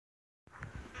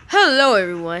Hello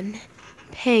everyone,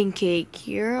 Pancake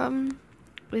here,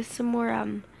 with some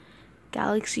more,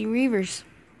 Galaxy Reavers.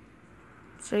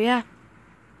 So yeah,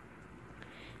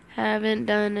 haven't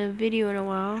done a video in a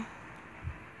while.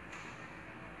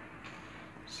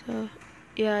 So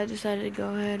yeah, I decided to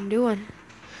go ahead and do one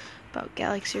about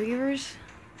Galaxy Reavers.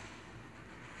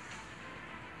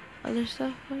 Other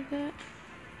stuff like that.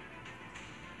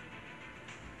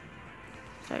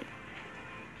 Sorry.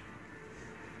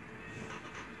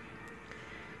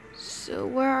 So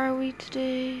where are we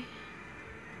today?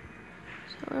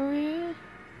 So where are we at?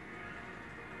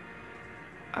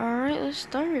 Alright, let's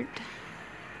start.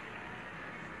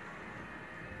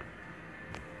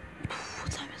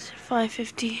 What time is it?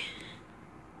 5:50.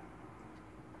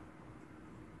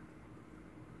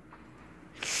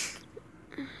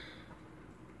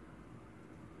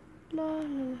 La, la,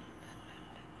 la.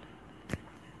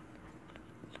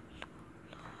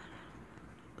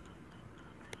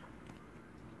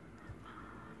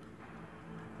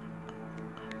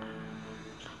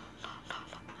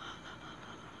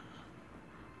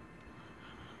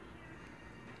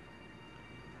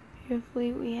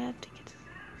 Hopefully we have to get to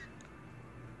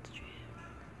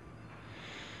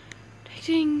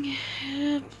Detecting.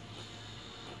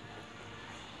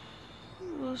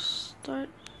 We'll start.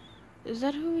 Is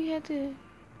that who we had to?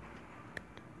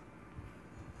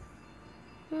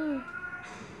 Oh.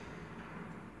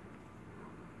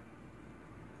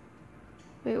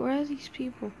 Wait, where are these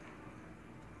people?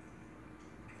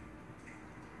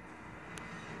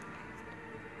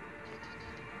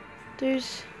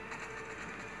 There's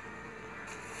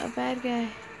a bad guy.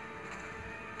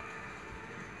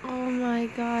 Oh my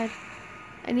god.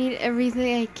 I need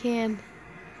everything I can.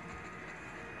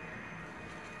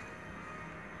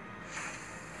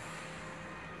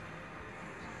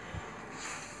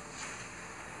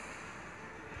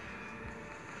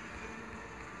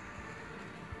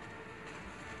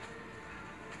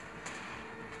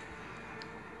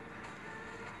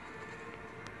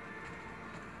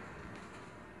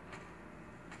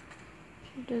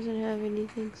 She doesn't have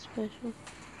anything special.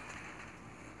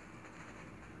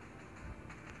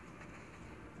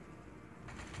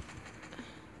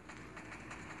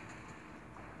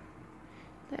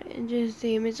 That engine's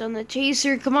damage on the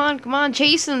chaser. Come on,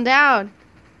 chase him down.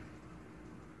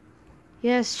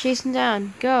 Yes, chase him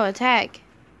down. Go, attack.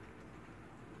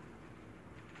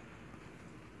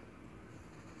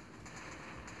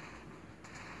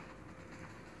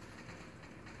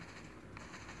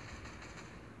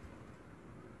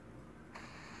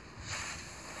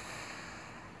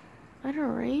 Out of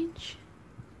range?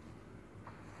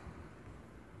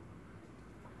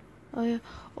 Oh yeah.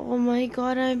 Oh my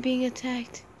god, I'm being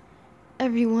attacked.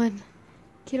 Everyone,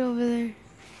 get over there.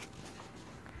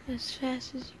 As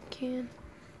fast as you can.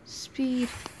 Speed.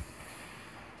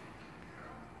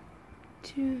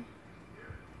 2.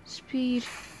 Speed.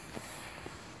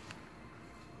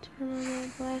 Turn on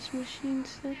that blast machine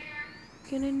set.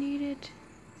 Gonna need it.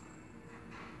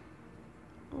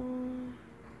 Oh.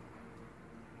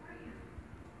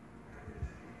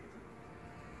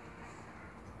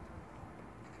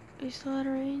 Are you still out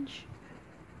of range?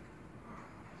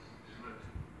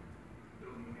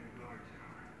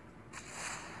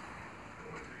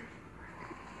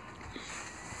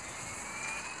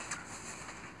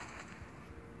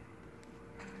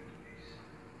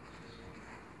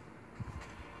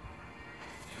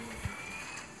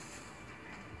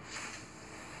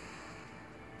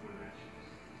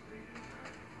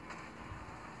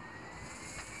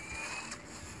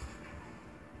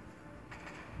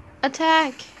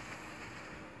 Attack!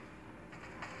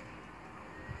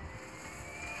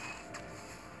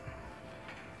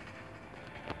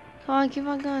 Come on, keep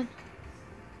on going.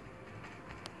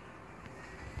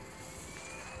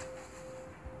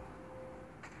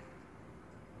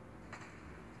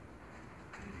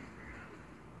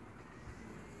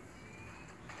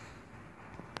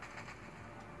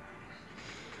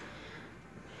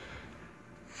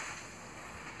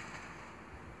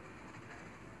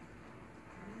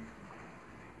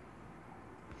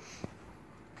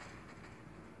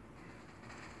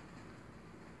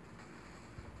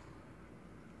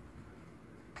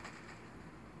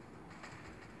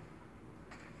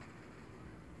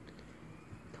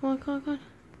 Come on.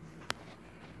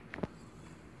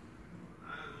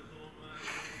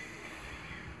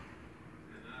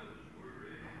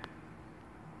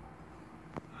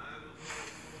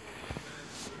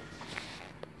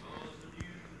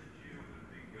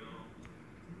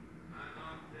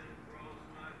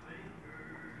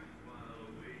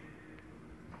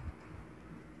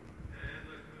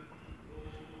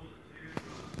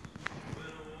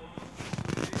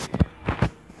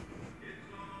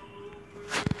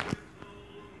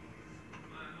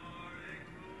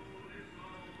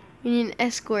 We need an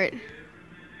escort.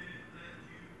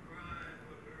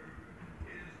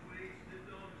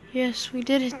 Yes, we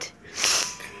did it.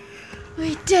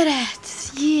 We did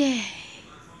it! Yay!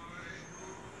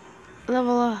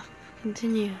 Level up.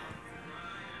 Continue.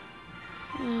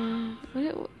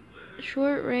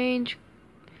 Short range,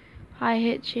 high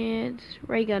hit chance,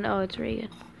 ray gun. Oh, it's ray gun.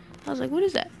 I was like, what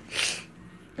is that?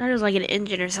 That was like an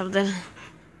engine or something.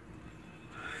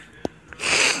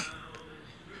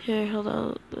 Here, hold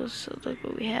on. Let's look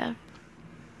what we have.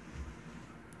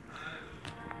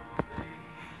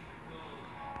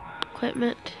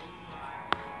 Equipment.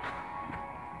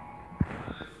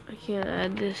 I can't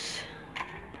add this.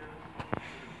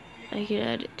 I can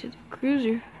add it to the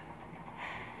cruiser.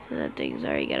 So that thing's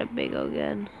already got a big old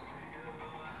gun.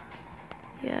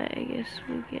 Yeah, I guess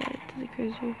we can add it to the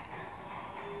cruiser.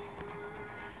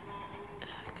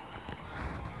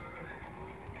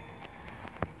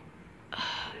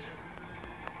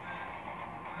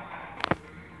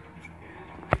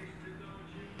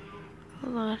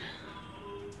 Hold on.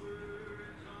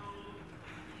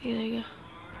 Here we go.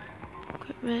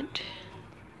 Equipment.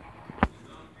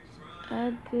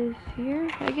 Add this here,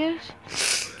 I guess.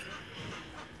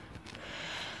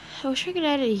 I wish I could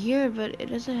add it here, but it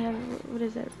doesn't have, what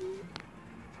is that?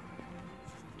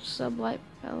 Sublight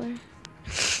propeller.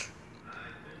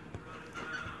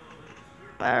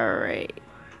 Alright.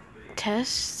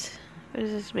 Test? What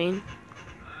does this mean?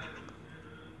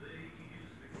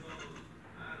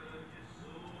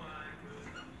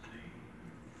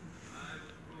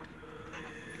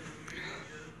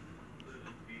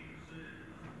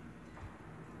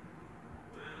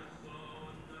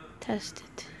 Test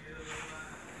it.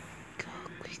 Go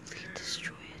quickly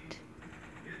destroy it.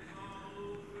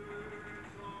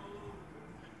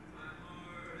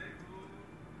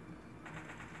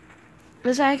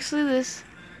 This actually, this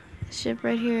ship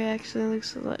right here actually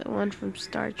looks like one from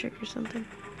Star Trek or something.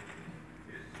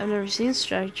 I've never seen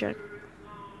Star Trek,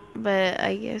 but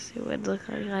I guess it would look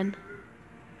like one.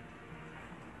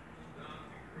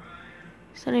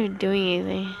 It's not even doing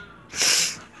anything.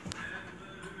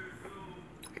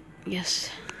 Yes.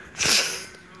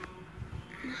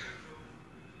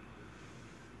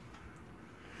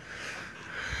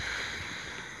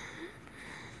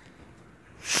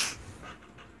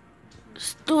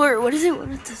 Store. What does it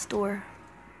want at the store?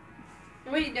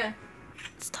 What are you doing?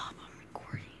 Stop. I'm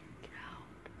recording. Get out.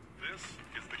 This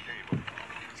is the game of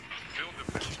build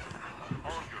defense.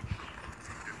 Arm your troops.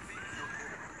 Defeat your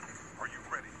enemy. Are you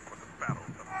ready for the battle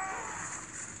of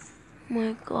the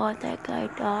world? My God, that guy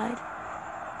died.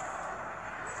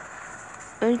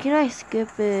 And can I skip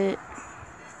it?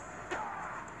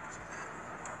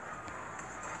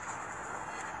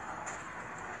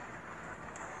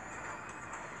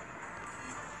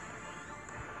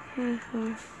 Game of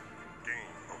War.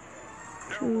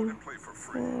 Download and play for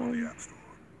free on the App Store.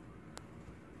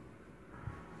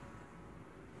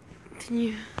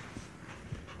 Continue.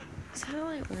 Is that all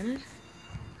I wanted?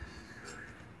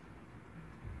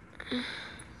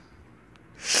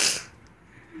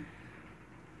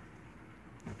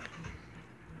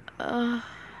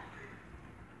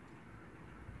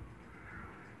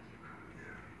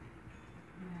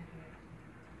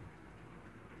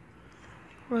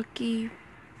 Rookie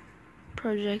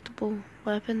projectable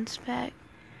weapons pack.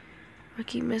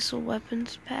 Rookie missile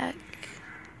weapons pack.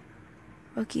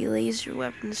 Rookie laser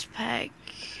weapons pack.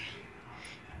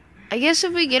 I guess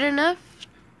if we get enough,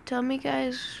 tell me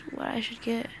guys what I should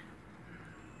get.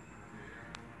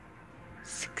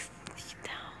 60,000.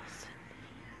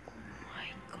 Oh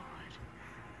my God.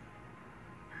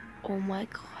 Oh my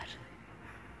God.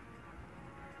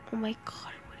 Oh my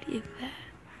God, what is that?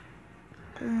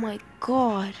 Oh my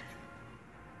God.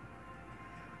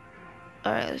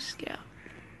 Alright, let's get out.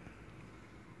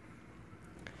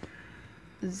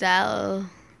 Zalil?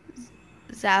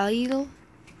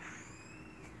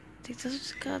 I think that's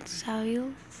what's called,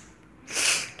 Zalil.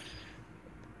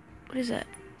 What is that?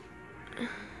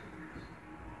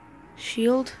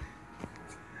 Shield?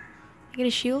 I get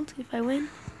a shield if I win?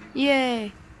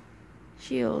 Yay!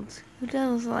 Shields. Who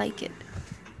doesn't like it?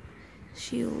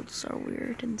 Shields are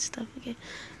weird and stuff. Okay.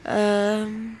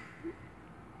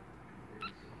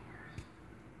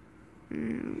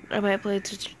 I might play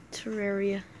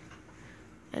Terraria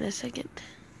in a second.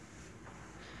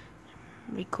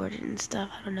 Record it and stuff.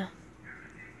 I don't know.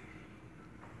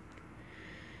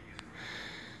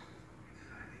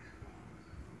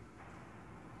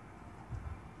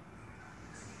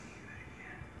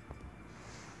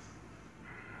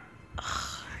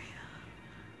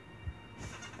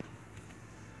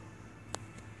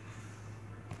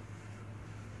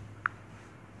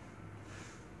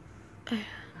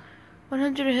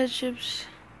 100 headships.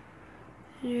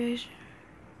 Is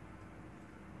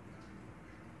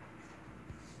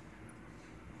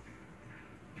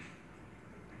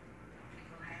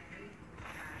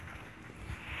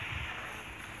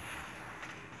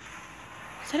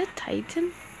that a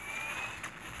Titan?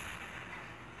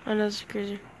 Oh no, it's a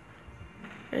cruiser.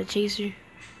 Or a chaser.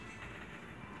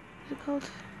 What's it called?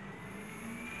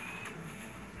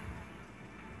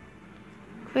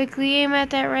 Quickly aim at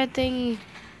that red thingy.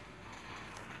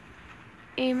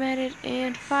 Aim at it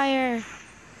and fire.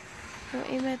 No,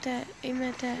 aim at that. Aim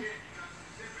at that.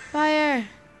 Fire!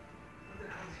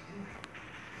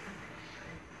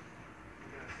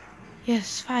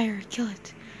 Yes, fire. Kill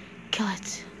it. Kill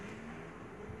it.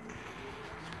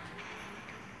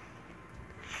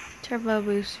 Turbo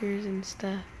boosters and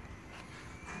stuff.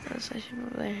 Oh, so I should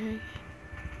move there. Okay.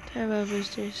 Turbo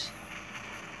boosters.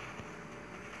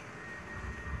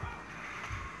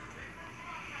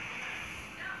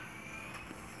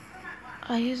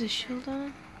 I use a shield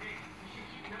on.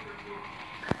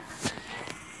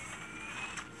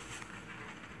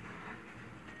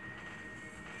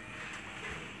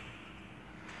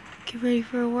 Get ready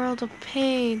for a world of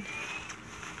pain.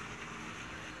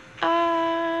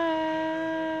 Ah,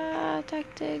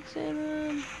 tactics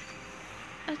and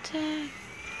attack.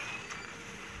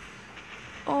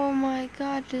 Oh my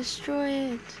god, destroy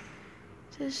it.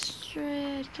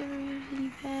 Destroy it. Give me everything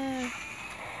you have.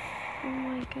 Oh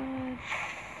my god.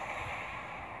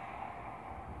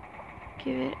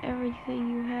 Give it everything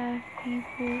you have,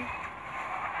 people.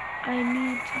 I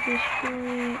need to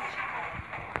destroy it.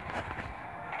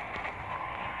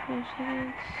 5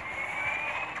 seconds.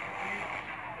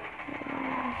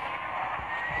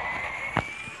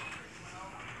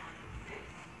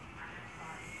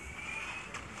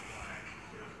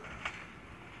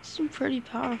 Some pretty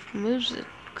powerful moves that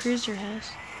Cruiser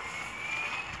has.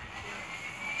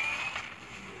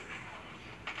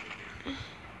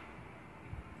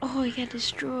 Oh, he got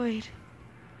destroyed.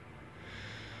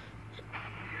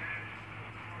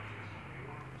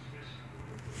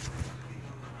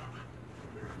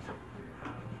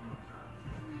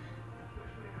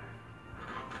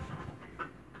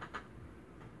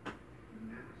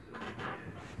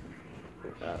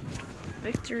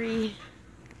 Victory.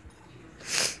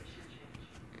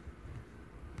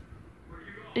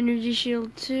 Energy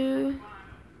shield 2.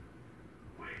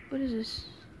 What is this?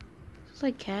 It's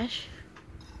like cash.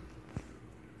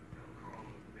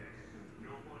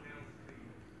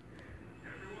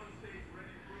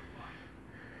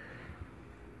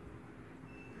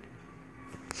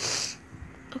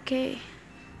 Okay.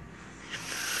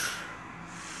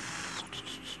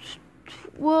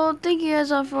 Well, thank you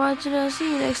guys all for watching. I'll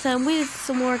see you next time with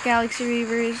some more Galaxy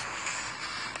Reavers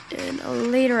in a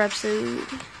later episode.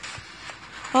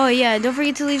 Oh yeah, don't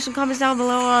forget to leave some comments down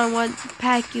below on what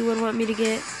pack you would want me to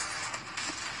get.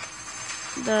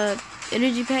 The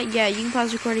energy pack, yeah, you can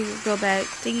pause the recording and go back.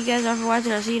 Thank you guys all for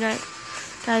watching. I'll see you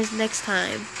guys next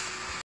time.